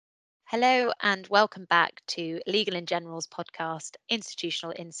Hello, and welcome back to Legal and General's podcast,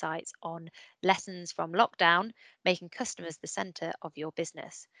 Institutional Insights on Lessons from Lockdown, Making Customers the Centre of Your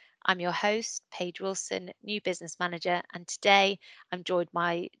Business. I'm your host, Paige Wilson, New Business Manager, and today I'm joined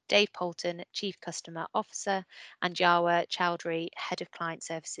by Dave Poulton, Chief Customer Officer, and Jawa Chowdhury, Head of Client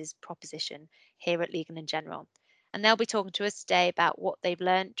Services Proposition here at Legal and General. And they'll be talking to us today about what they've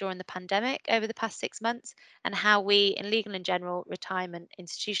learned during the pandemic over the past 6 months and how we in Legal and General, Retirement,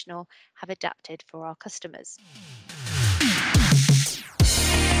 Institutional have adapted for our customers.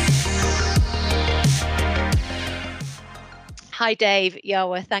 Hi, Dave.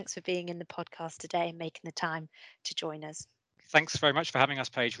 Yawa, thanks for being in the podcast today and making the time to join us. Thanks very much for having us,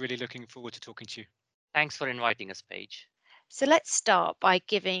 Paige. Really looking forward to talking to you. Thanks for inviting us, Paige. So let's start by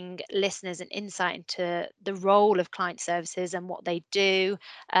giving listeners an insight into the role of client services and what they do,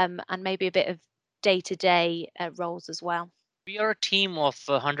 and maybe a bit of day-to-day roles as well. We are a team of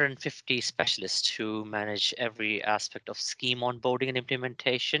 150 specialists who manage every aspect of scheme onboarding and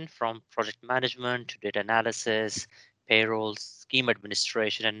implementation, from project management to data analysis, payroll, scheme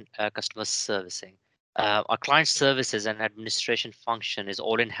administration, and customer servicing. Our client services and administration function is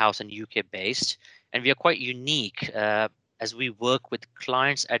all in-house and UK based, and we are quite unique as we work with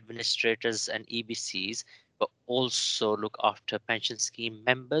clients, administrators, and EBCs, but also look after pension scheme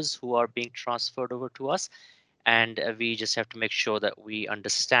members who are being transferred over to us. And we just have to make sure that we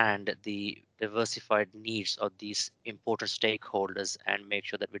understand the diversified needs of these important stakeholders and make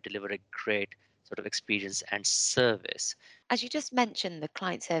sure that we deliver a great sort of experience and service. As you just mentioned, the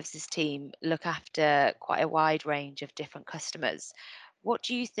client services team look after quite a wide range of different customers. What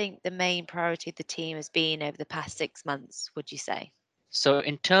do you think the main priority of the team has been over the past 6 months, would you say? So,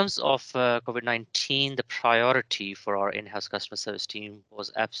 in terms of COVID 19, the priority for our in house customer service team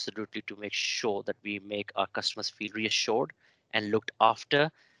was absolutely to make sure that we make our customers feel reassured and looked after.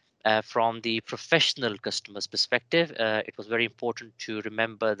 From the professional customer's perspective, it was very important to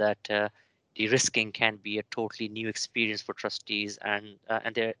remember that de-risking can be a totally new experience for trustees and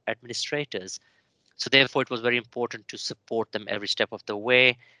their administrators. So therefore, it was very important to support them every step of the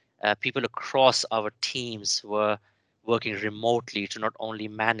way. People across our teams were working remotely to not only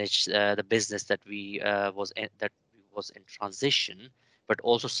manage the business that was in transition, but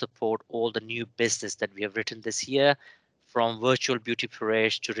also support all the new business that we have written this year, from virtual beauty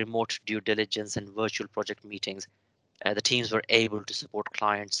parades to remote due diligence and virtual project meetings. The teams were able to support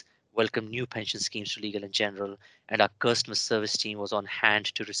clients, welcome new pension schemes to Legal and General, and our customer service team was on hand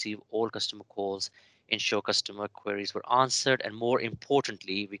to receive all customer calls, ensure customer queries were answered, and more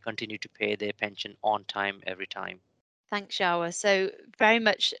importantly, we continue to pay their pension on time every time. Thanks, Shawa. So very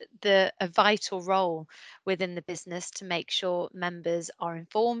much a vital role within the business to make sure members are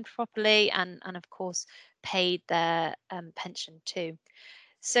informed properly and of course paid their pension too.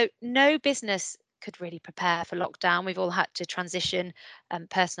 So no business could really prepare for lockdown. We've all had to transition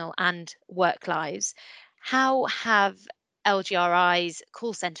personal and work lives. How have LGRI's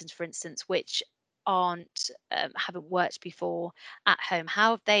call centres, for instance, which haven't worked before at home,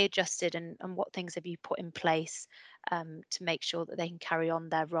 how have they adjusted and what things have you put in place to make sure that they can carry on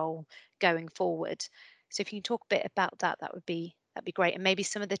their role going forward? So if you can talk a bit about that, that'd be great, and maybe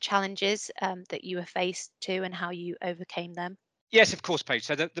some of the challenges that you were faced to and how you overcame them. Yes, of course, Paige.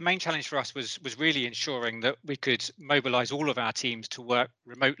 So the main challenge for us was really ensuring that we could mobilize all of our teams to work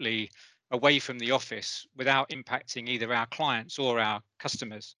remotely away from the office without impacting either our clients or our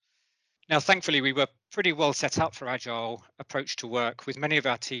customers. Now, thankfully, we were pretty well set up for agile approach to work, with many of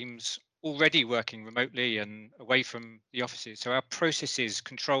our teams already working remotely and away from the offices. So our processes,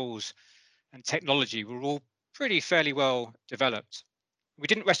 controls, and technology were all pretty fairly well developed. We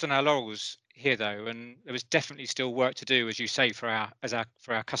didn't rest on our laurels here, though, and there was definitely still work to do, as you say, for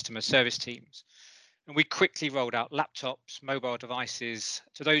our customer service teams. And we quickly rolled out laptops, mobile devices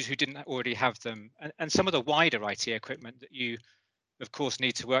to those who didn't already have them, and some of the wider IT equipment that you, of course,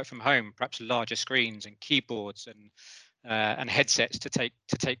 need to work from home, perhaps larger screens and keyboards and headsets to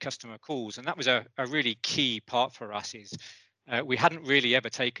take customer calls. And that was a really key part for us. Is we hadn't really ever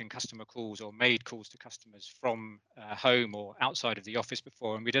taken customer calls or made calls to customers from home or outside of the office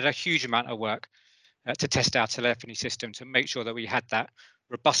before, and we did a huge amount of work to test our telephony system to make sure that we had that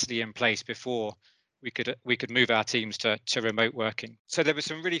robustly in place before we could move our teams to remote working. So there was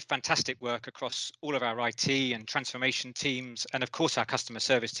some really fantastic work across all of our IT and transformation teams, and of course our customer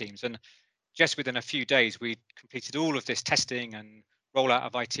service teams. And just within a few days, we completed all of this testing and rollout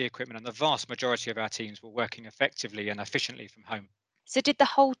of IT equipment, and the vast majority of our teams were working effectively and efficiently from home. So did the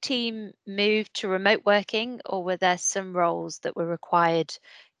whole team move to remote working, or were there some roles that were required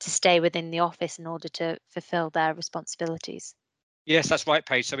to stay within the office in order to fulfill their responsibilities? Yes, that's right,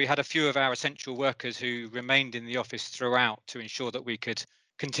 Paige. So we had a few of our essential workers who remained in the office throughout to ensure that we could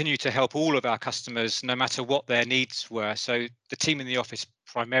continue to help all of our customers, no matter what their needs were. So the team in the office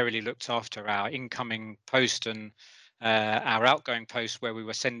primarily looked after our incoming post and our outgoing post, where we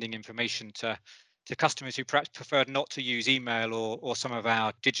were sending information to customers who perhaps preferred not to use email or some of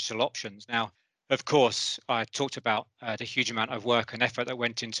our digital options. Now, of course, I talked about the huge amount of work and effort that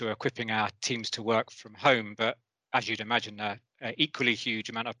went into equipping our teams to work from home, but as you'd imagine, equally huge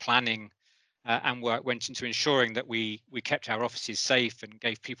amount of planning and work went into ensuring that we kept our offices safe and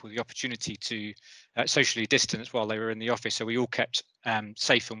gave people the opportunity to socially distance while they were in the office. So we all kept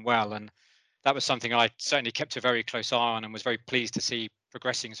safe and well, and that was something I certainly kept a very close eye on and was very pleased to see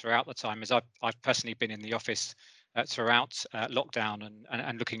progressing throughout the time, as I've personally been in the office throughout lockdown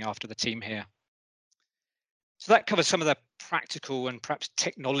and looking after the team here. So that covers some of the practical and perhaps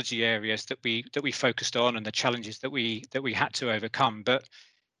technology areas that we focused on and the challenges that we had to overcome. But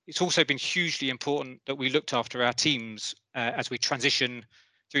it's also been hugely important that we looked after our teams as we transition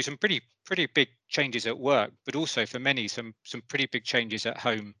through some pretty big changes at work, but also for many some pretty big changes at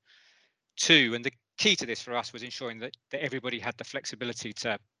home too. And the key to this for us was ensuring that everybody had the flexibility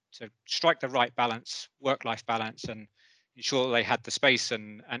to strike the right balance, work-life balance, and ensure that they had the space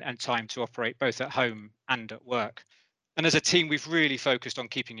and time to operate both at home and at work. And as a team, we've really focused on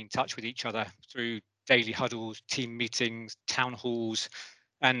keeping in touch with each other through daily huddles, team meetings, town halls,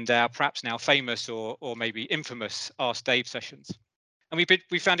 and perhaps now famous or maybe infamous Ask Dave sessions. And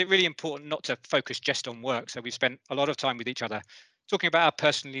we found it really important not to focus just on work. So we spent a lot of time with each other talking about our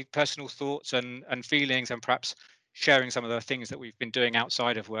personal thoughts and feelings, and perhaps sharing some of the things that we've been doing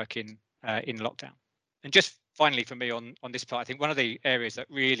outside of work in lockdown. And just finally, for me on this part, I think one of the areas that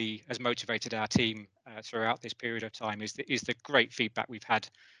really has motivated our team throughout this period of time is the great feedback we've had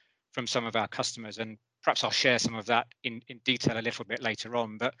from some of our customers. And perhaps I'll share some of that in detail a little bit later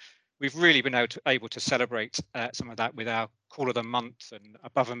on. But we've really been able to celebrate some of that with our Call of the Month and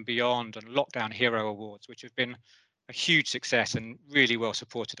Above and Beyond and Lockdown Hero Awards, which have been a huge success and really well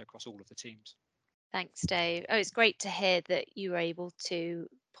supported across all of the teams. Thanks, Dave. Oh, it's great to hear that you were able to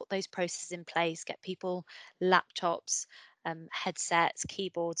put those processes in place, get people laptops, headsets,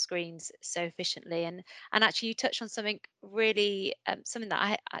 keyboard screens so efficiently. And actually, you touched on something really something that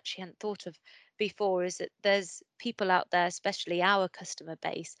I actually hadn't thought of before, is that there's people out there, especially our customer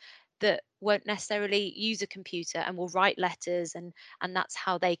base, that won't necessarily use a computer and will write letters, and that's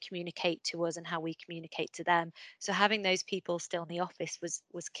how they communicate to us and how we communicate to them. So having those people still in the office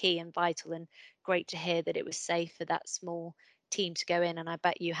was key and vital, and great to hear that it was safe for that small team to go in. And I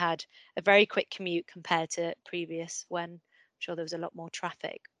bet you had a very quick commute compared to previous, when I'm sure there was a lot more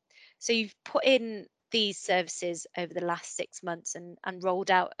traffic. So you've put in these services over the last 6 months and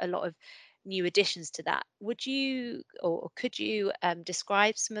rolled out a lot of new additions to that. Would you, or could you,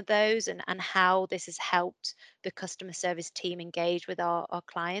 describe some of those, and how this has helped the customer service team engage with our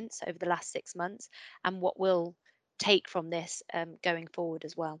clients over the last 6 months, and what we'll take from this going forward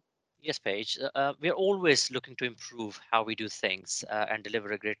as well? Yes, Paige. We're always looking to improve how we do things and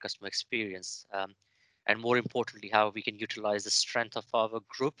deliver a great customer experience. And more importantly, how we can utilize the strength of our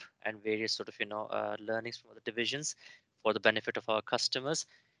group and various sort of learnings from other divisions for the benefit of our customers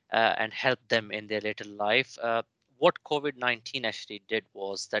and help them in their later life. What COVID-19 actually did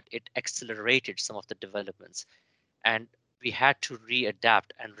was that it accelerated some of the developments, and we had to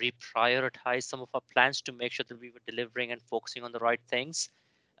readapt and reprioritize some of our plans to make sure that we were delivering and focusing on the right things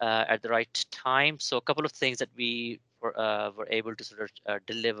at the right time. So a couple of things that we were able to sort of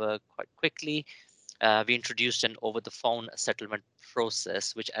deliver quite quickly. We introduced an over-the-phone settlement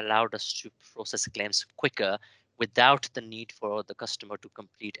process, which allowed us to process claims quicker without the need for the customer to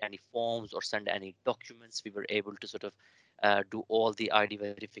complete any forms or send any documents. We were able to sort of do all the ID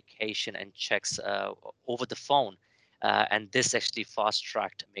verification and checks over the phone. And this actually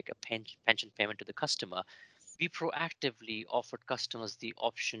fast-tracked make a pension payment to the customer. We proactively offered customers the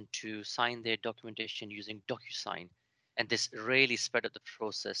option to sign their documentation using DocuSign, and this really sped up the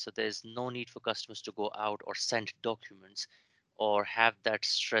process. So there's no need for customers to go out or send documents or have that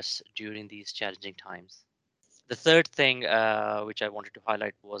stress during these challenging times. The third thing which I wanted to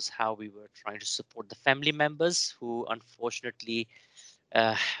highlight was how we were trying to support the family members who unfortunately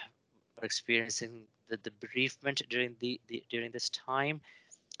uh, were experiencing the bereavement during this time.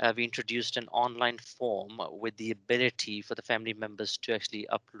 We introduced an online form with the ability for the family members to actually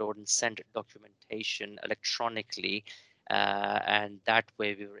upload and send documentation electronically. And that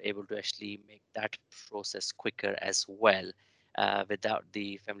way, we were able to actually make that process quicker as well, without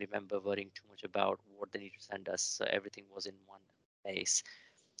the family member worrying too much about what they need to send us. So everything was in one place.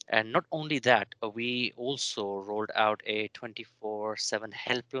 And not only that, we also rolled out a 24/7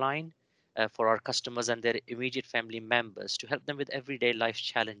 helpline for our customers and their immediate family members to help them with everyday life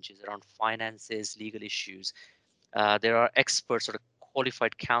challenges around finances, legal issues. There are experts or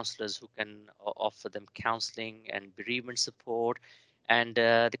qualified counselors who can offer them counseling and bereavement support. And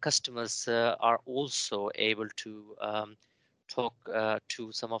the customers are also able to talk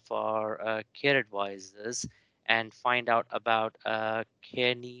to some of our care advisors and find out about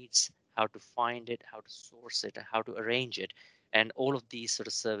care needs, how to find it, how to source it, how to arrange it. And all of these sort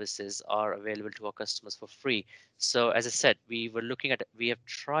of services are available to our customers for free. So, as I said, we have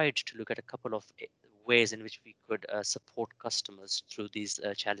tried to look at a couple of ways in which we could support customers through these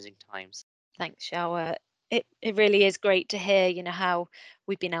challenging times. Thanks, Shower. It really is great to hear, how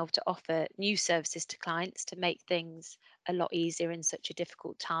we've been able to offer new services to clients to make things a lot easier in such a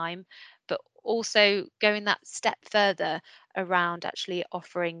difficult time, but also going that step further around actually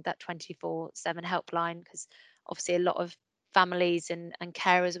offering that 24/7 helpline, because obviously a lot of families and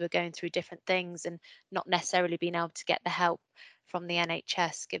carers were going through different things and not necessarily being able to get the help from the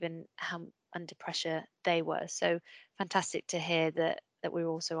NHS given how under pressure they were. So fantastic to hear that we're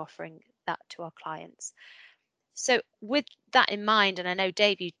also offering that to our clients. So, with that in mind, and I know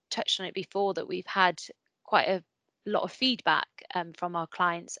Dave, you touched on it before, that we've had quite a lot of feedback from our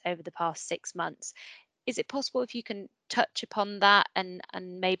clients over the past 6 months. Is it possible if you can touch upon that and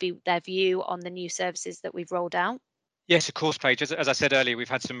maybe their view on the new services that we've rolled out? Yes, of course, Paige. As I said earlier, we've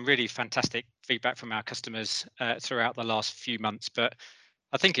had some really fantastic feedback from our customers throughout the last few months. But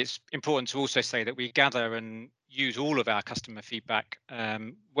I think it's important to also say that we gather and use all of our customer feedback,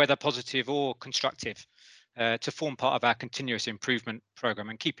 whether positive or constructive, to form part of our continuous improvement program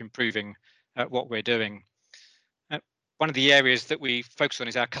and keep improving what we're doing. Uh, One of the areas that we focus on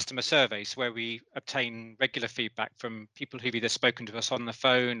is our customer surveys, where we obtain regular feedback from people who've either spoken to us on the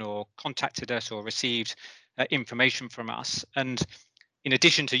phone or contacted us or received information from us. And in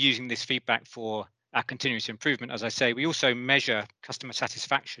addition to using this feedback for our continuous improvement, as I say, we also measure customer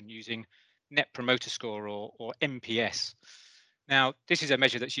satisfaction using Net Promoter Score or NPS. Now, this is a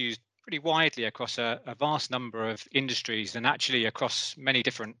measure that's used pretty widely across a vast number of industries and actually across many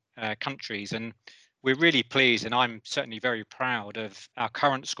different countries. And we're really pleased, and I'm certainly very proud of our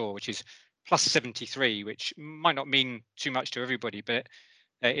current score, which is plus 73, which might not mean too much to everybody, but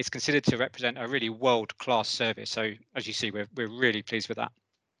it's considered to represent a really world-class service. So as you see, we're really pleased with that.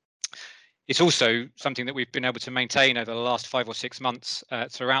 It's also something that we've been able to maintain over the last 5 or 6 months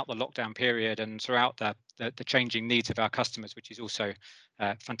throughout the lockdown period and throughout the changing needs of our customers, which is also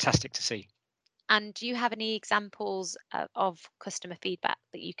fantastic to see. And do you have any examples of customer feedback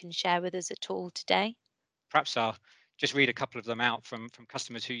that you can share with us at all today? Perhaps I'll just read a couple of them out from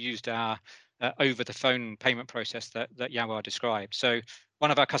customers who used our over the phone payment process that Yawar described. So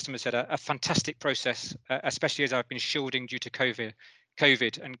one of our customers said a fantastic process, especially as I've been shielding due to COVID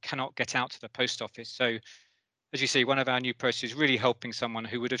and cannot get out to the post office. So as you see, one of our new processes really helping someone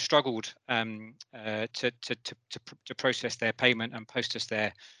who would have struggled to process their payment and post us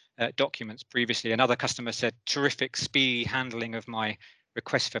their documents previously. Another customer said, terrific speedy handling of my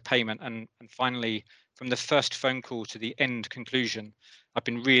request for payment. And finally, from the first phone call to the end conclusion, I've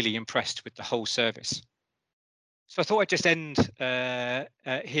been really impressed with the whole service. So I thought I'd just end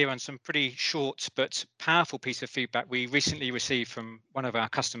here on some pretty short but powerful piece of feedback we recently received from one of our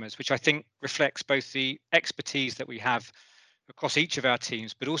customers, which I think reflects both the expertise that we have across each of our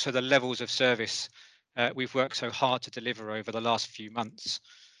teams, but also the levels of service we've worked so hard to deliver over the last few months.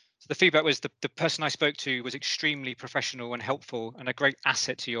 So the feedback was the person I spoke to was extremely professional and helpful and a great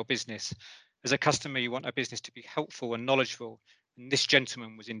asset to your business. As a customer, you want a business to be helpful and knowledgeable, and this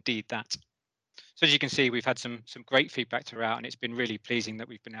gentleman was indeed that. So as you can see, we've had some great feedback throughout, and it's been really pleasing that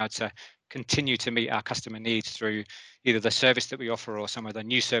we've been able to continue to meet our customer needs through either the service that we offer or some of the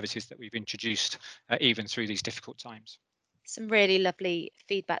new services that we've introduced, even through these difficult times. Some really lovely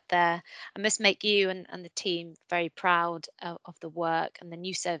feedback there. I must make you and the team very proud of the work and the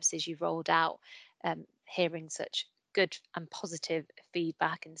new services you've rolled out. Hearing such good and positive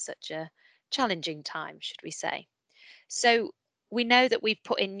feedback in such a challenging time, should we say. So, we know that we've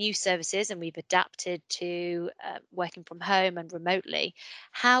put in new services and we've adapted to working from home and remotely.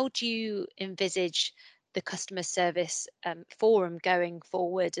 How do you envisage the customer service forum going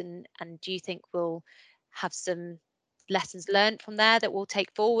forward? And do you think we'll have some lessons learned from there that we'll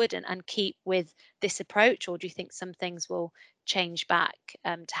take forward and keep with this approach? Or do you think some things will change back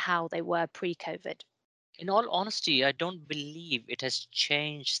to how they were pre COVID? In all honesty, I don't believe it has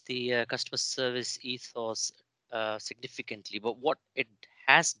changed the customer service ethos significantly. But what it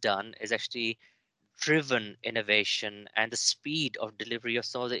has done is actually driven innovation and the speed of delivery of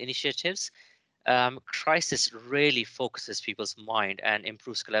some of the initiatives. Crisis really focuses people's mind and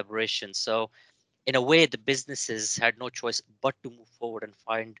improves collaboration. So in a way, the businesses had no choice but to move forward and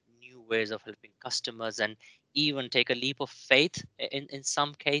find new ways of helping customers and even take a leap of faith in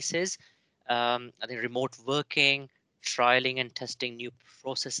some cases. I think remote working, trialing and testing new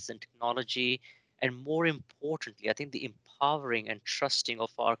processes and technology, and more importantly, I think the empowering and trusting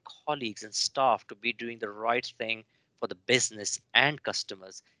of our colleagues and staff to be doing the right thing for the business and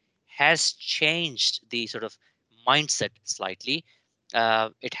customers has changed the sort of mindset slightly.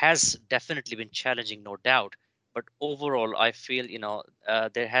 It has definitely been challenging, no doubt, but overall, I feel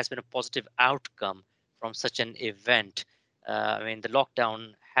there has been a positive outcome from such an event. I mean, the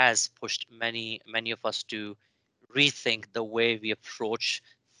lockdown has pushed many of us to rethink the way we approach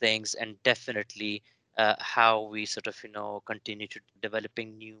things, and definitely how we sort of continue to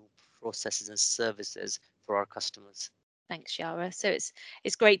developing new processes and services for our customers. Thanks, Yara. So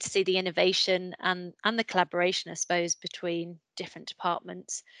it's great to see the innovation and the collaboration, I suppose, between different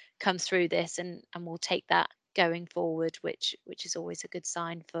departments come through this, and we'll take that going forward, which is always a good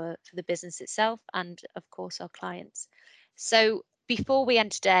sign for the business itself and of course our clients. So before we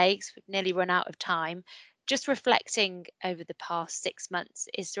end today, 'cause we've nearly run out of time, just reflecting over the past 6 months,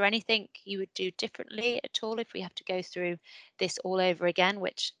 is there anything you would do differently at all if we have to go through this all over again,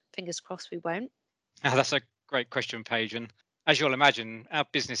 which fingers crossed we won't? That's a great question, Paige. And as you'll imagine,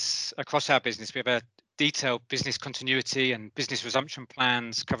 across our business, we have a detailed business continuity and business resumption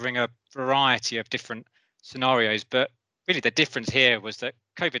plans covering a variety of different scenarios. But really, the difference here was that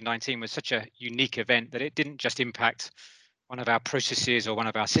COVID-19 was such a unique event that it didn't just impact one of our processes or one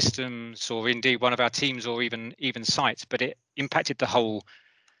of our systems, or indeed one of our teams, or even sites, but it impacted the whole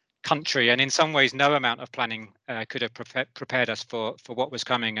country. And in some ways, no amount of planning could have prepared us for what was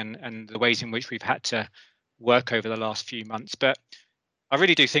coming, and the ways in which we've had to work over the last few months. But I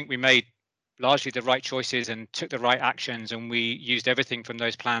really do think we made largely the right choices and took the right actions, and we used everything from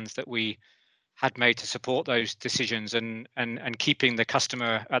those plans that we had made to support those decisions, and keeping the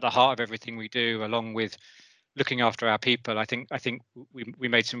customer at the heart of everything we do, along with looking after our people. I think we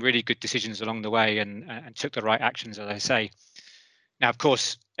made some really good decisions along the way, and took the right actions, as I say. Now, of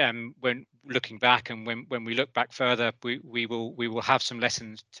course, when looking back, and when we look back further, we will have some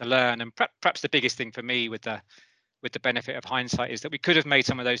lessons to learn. And perhaps the biggest thing for me, with the benefit of hindsight, is that we could have made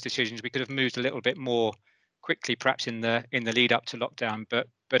some of those decisions. We could have moved a little bit more quickly, perhaps in the lead up to lockdown.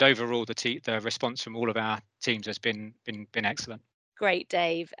 But overall, the response from all of our teams has been excellent. Great,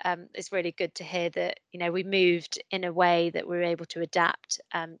 Dave. It's really good to hear that we moved in a way that we were able to adapt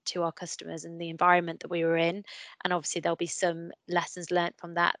to our customers and the environment that we were in, and obviously there'll be some lessons learnt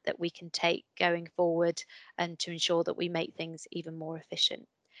from that we can take going forward, and to ensure that we make things even more efficient.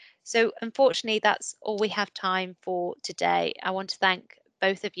 So, unfortunately, that's all we have time for today. I want to thank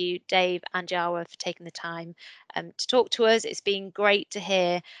both of you, Dave and Jawa, for taking the time to talk to us. It's been great to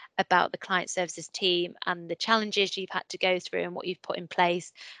hear about the client services team and the challenges you've had to go through and what you've put in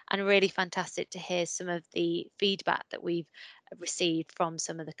place, and really fantastic to hear some of the feedback that we've received from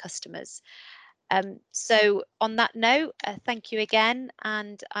some of the customers. So, on that note, thank you again,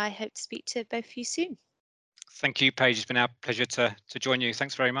 and I hope to speak to both of you soon. Thank you, Paige. It's been our pleasure to join you.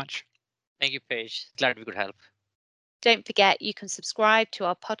 Thanks very much. Thank you, Paige. Glad we could help. Don't forget, you can subscribe to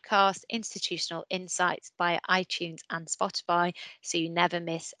our podcast, Institutional Insights, via iTunes and Spotify, so you never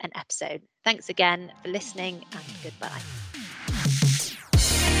miss an episode. Thanks again for listening, and goodbye.